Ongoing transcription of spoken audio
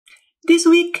This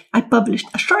week, I published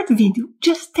a short video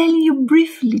just telling you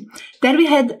briefly that we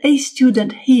had a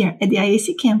student here at the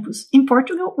IAC campus in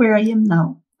Portugal, where I am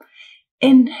now.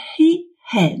 And he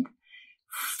had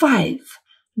 5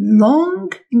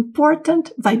 long,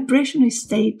 important vibrational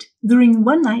states during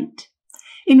one night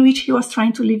in which he was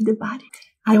trying to leave the body.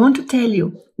 I want to tell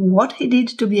you what he did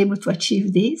to be able to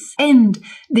achieve this and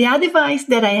the advice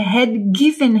that I had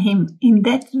given him in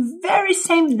that very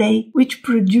same day, which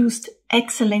produced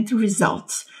excellent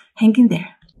results. Hang in there.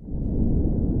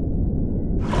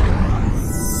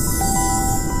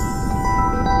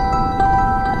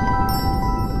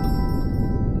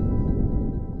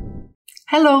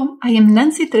 Hello, I am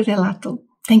Nancitrivellatoenglish.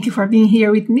 Thank you for being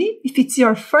here with me. If it's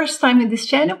your first time in this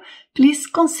channel, please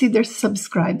consider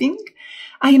subscribing.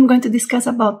 I am going to discuss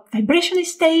about vibration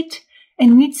state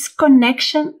and its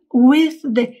connection with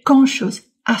the conscious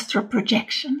astral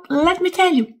projection. Let me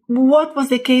tell you what was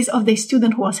the case of the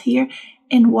student who was here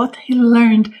and what he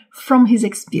learned from his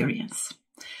experience.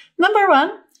 Number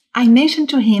 1, I mentioned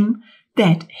to him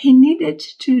that he needed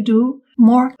to do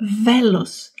more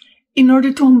VELOs in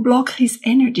order to unblock his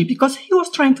energy because he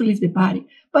was trying to leave the body,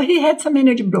 but he had some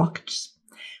energy blockages.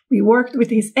 We worked with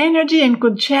his energy and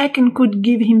could check and could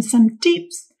give him some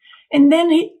tips. And then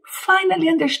he finally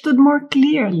understood more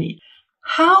clearly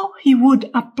how he would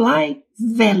apply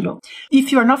VELO.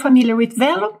 If you are not familiar with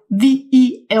VELO,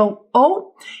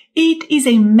 V-E-L-O, it is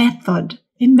a method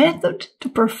to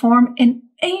perform an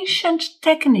ancient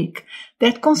technique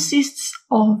that consists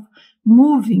of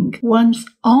moving one's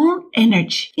own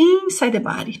energy inside the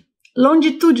body,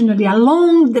 longitudinally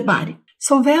along the body.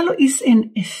 So VELO is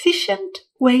an efficient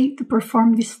way to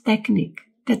perform this technique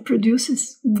that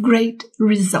produces great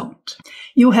result.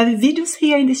 You have videos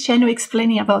here in this channel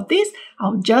explaining about this.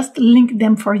 I'll just link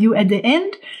them for you at the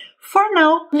end. For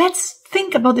now, let's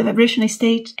think about the vibrational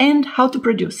state and how to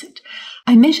produce it.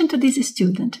 I mentioned to this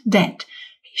student that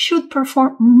he should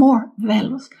perform more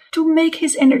VELOs to make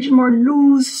his energy more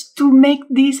loose, to make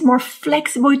this more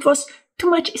flexible. It was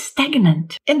too much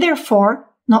stagnant and therefore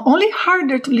not only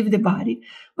harder to leave the body,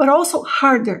 but also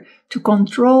harder to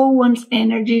control one's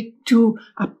energy, to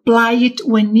apply it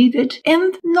when needed,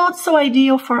 and not so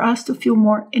ideal for us to feel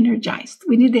more energized.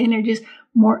 We need the energies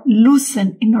more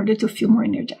loosened in order to feel more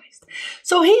energized.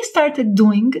 So he started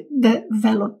doing the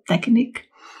VELO technique,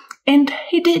 and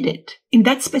he did it in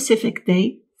that specific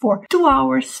day for 2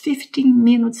 hours, 15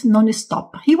 minutes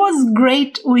non-stop. He was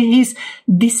great with his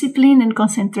discipline and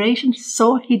concentration,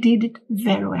 so he did it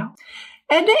very well.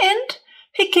 At the end,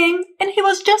 he came and he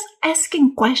was just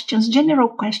asking questions, general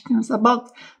questions about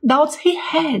doubts he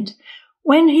had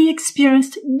when he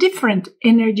experienced different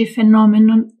energy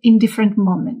phenomena in different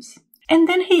moments. And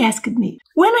then he asked me,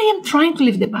 when I am trying to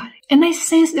leave the body and I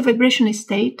sense the vibrational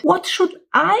state, what should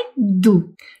I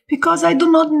do? Because I do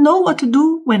not know what to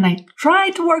do when I try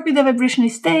to work with the vibrational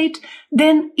state,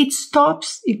 then it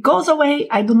stops, it goes away,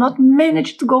 I do not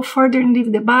manage to go further and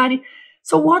leave the body.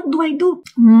 So what do I do?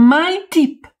 My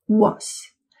tip was,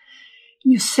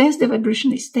 you sense the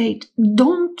vibrational state,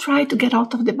 don't try to get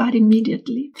out of the body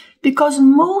immediately. Because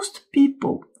most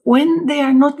people, when they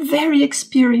are not very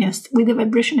experienced with the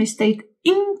vibrational state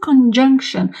in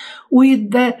conjunction with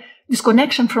the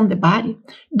disconnection from the body,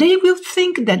 they will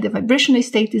think that the vibrational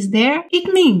state is there.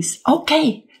 It means,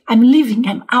 okay, I'm leaving,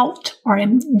 I'm out, or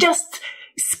I'm just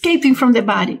escaping from the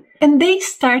body. And they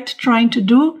start trying to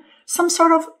do some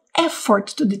sort of effort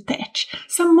to detach,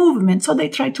 some movement. So they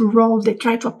try to roll, they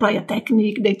try to apply a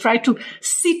technique, they try to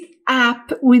sit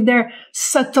up with their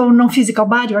subtle non-physical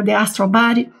body or the astral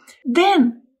body.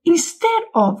 Then, instead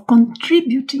of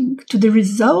contributing to the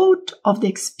result of the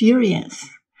experience,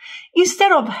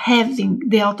 instead of having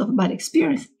the out-of-body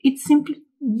experience, it simply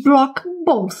blocks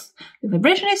both the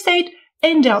vibrational state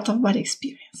and the out-of-body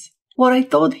experience. What I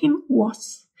told him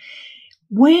was,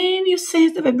 when you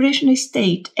sense the vibrational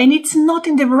state and it's not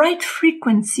in the right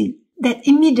frequency that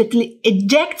immediately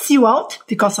ejects you out,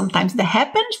 because sometimes that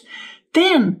happens,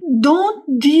 then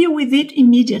don't deal with it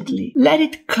immediately. Let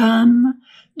it come.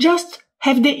 Just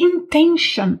have the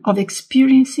intention of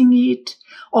experiencing it,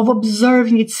 of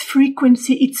observing its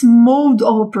frequency, its mode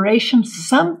of operation.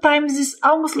 Sometimes it's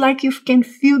almost like you can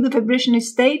feel the vibrational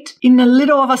state in a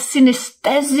little of a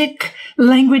synesthetic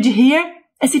language here,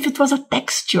 as if it was a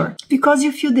texture, because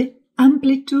you feel the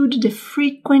amplitude, the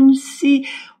frequency,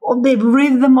 or the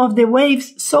rhythm of the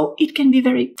waves. So it can be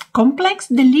very complex,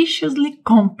 deliciously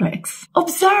complex.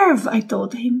 Observe, I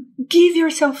told him. Give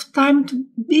yourself time to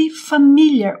be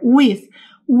familiar with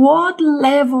what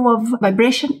level of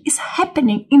vibration is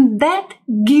happening in that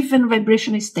given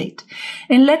vibrational state.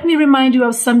 And let me remind you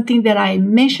of something that I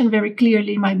mentioned very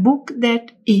clearly in my book,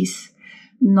 that is,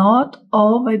 not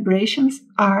all vibrations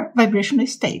are vibrational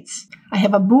states. I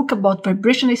have a book about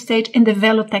vibrational state and the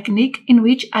VELO technique in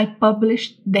which I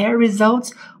published their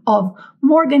results of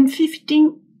more than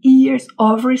 15 years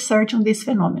of research on this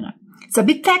phenomenon. It's a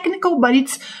bit technical, but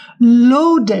it's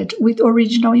loaded with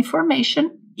original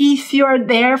information if you are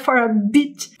there for a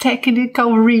bit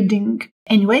technical reading.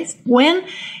 Anyways, when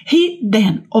he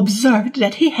then observed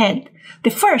that he had the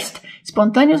first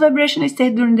spontaneous vibrational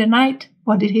state during the night,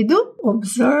 what did he do?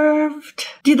 Observed,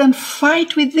 didn't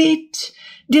fight with it,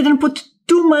 didn't put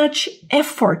too much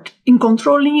effort in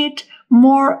controlling it,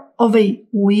 more of a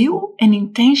will and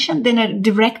intention than a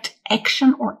direct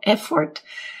action or effort.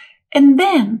 And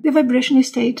then the vibrational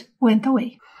state went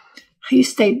away. He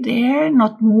stayed there,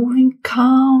 not moving,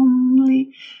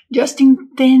 calmly, just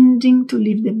intending to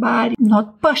leave the body,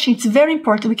 not pushing. It's very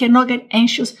important. We cannot get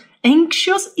anxious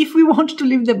if we want to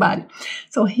leave the body.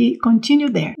 So he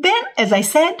continued there. Then, as I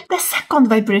said, the second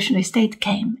vibrational state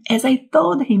came. As I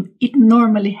told him, it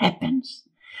normally happens.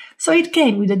 So it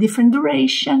came with a different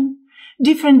duration,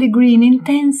 different degree in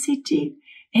intensity,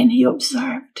 and he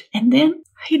observed. And then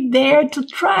he dared to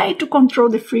try to control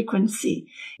the frequency,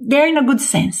 there in a good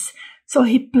sense. So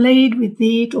he played with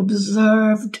it,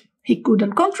 observed. He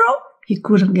couldn't control. He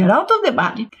couldn't get out of the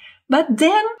body. But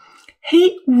then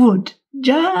he would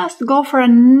just go for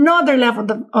another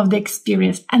level of the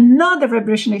experience. Another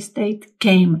vibrational state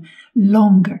came,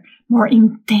 longer, more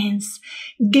intense,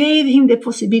 gave him the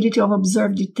possibility of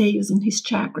observe details in his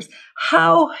chakras,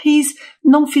 how his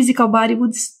non-physical body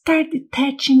would start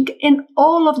detaching, and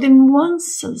all of the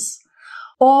nuances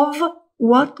of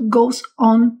what goes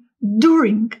on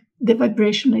during the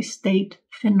vibrational state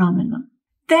phenomenon.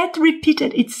 That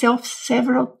repeated itself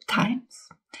several times.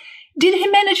 Did he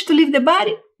manage to leave the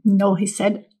body? No, he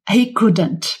said he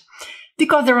couldn't.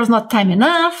 Because there was not time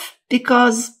enough,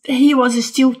 because he was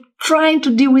still trying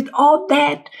to deal with all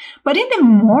that. But in the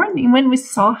morning, when we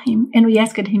saw him and we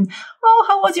asked him, "Oh,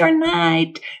 how was your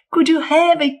night? Could you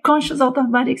have a conscious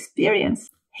out-of-body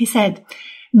experience?" He said,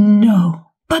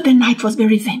 "No, but the night was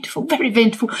very eventful,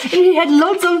 and he had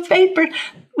loads of paper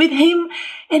with him,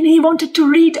 and he wanted to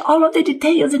read all of the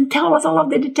details and tell us all of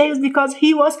the details because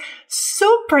he was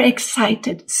super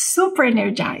excited, super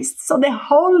energized. So the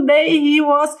whole day he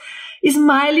was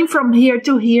smiling from here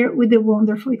to here with the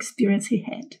wonderful experience he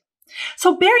had."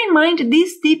 So bear in mind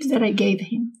these tips that I gave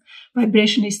him.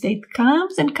 Vibrational state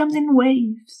comes and comes in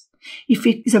waves. If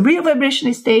it is a real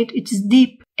vibrational state, it is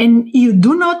deep, and you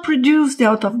do not produce the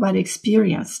out-of-body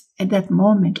experience at that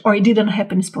moment, or it didn't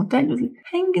happen spontaneously,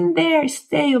 hang in there,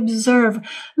 stay, observe,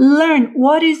 learn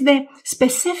what is the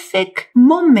specific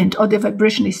moment of the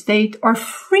vibrational state or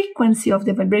frequency of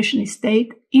the vibrational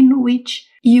state in which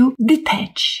you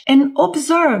detach, and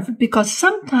observe, because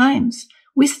sometimes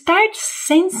we start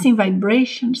sensing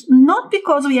vibrations, not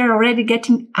because we are already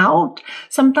getting out.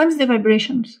 Sometimes the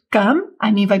vibrations come,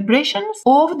 vibrations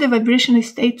of the vibrational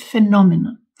state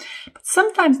phenomenon. But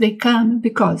sometimes they come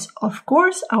because, of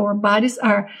course, our bodies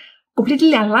are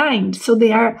completely aligned. So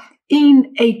they are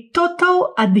in a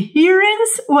total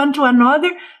adherence one to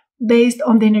another based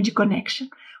on the energy connection.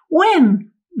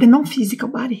 When the non-physical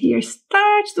body here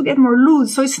starts to get more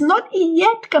loose, so it's not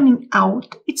yet coming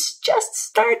out. It's just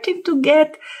starting to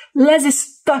get less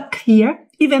stuck here,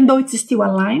 even though it's still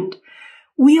aligned.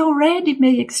 We already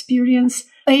may experience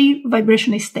a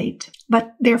vibrational state,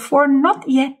 but therefore not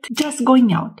yet just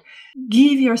going out.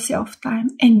 Give yourself time,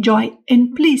 enjoy,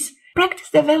 and please practice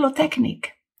the VELO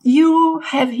technique. You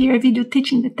have here a video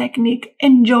teaching the technique.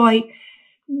 Enjoy.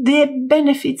 The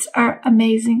benefits are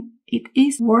amazing. It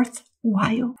is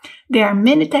worthwhile. There are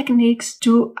many techniques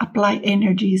to apply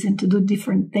energies and to do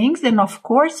different things. And of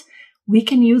course, we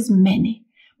can use many.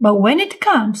 But when it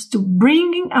comes to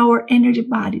bringing our energy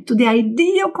body to the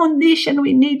ideal condition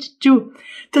we need to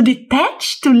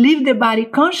detach, to leave the body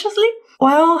consciously,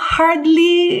 well,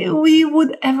 hardly we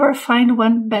would ever find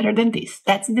one better than this.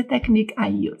 That's the technique I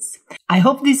use. I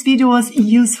hope this video was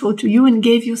useful to you and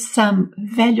gave you some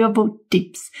valuable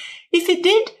tips. If it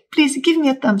did, please give me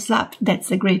a thumbs up.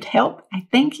 That's a great help. I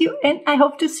thank you, and I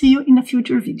hope to see you in a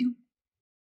future video.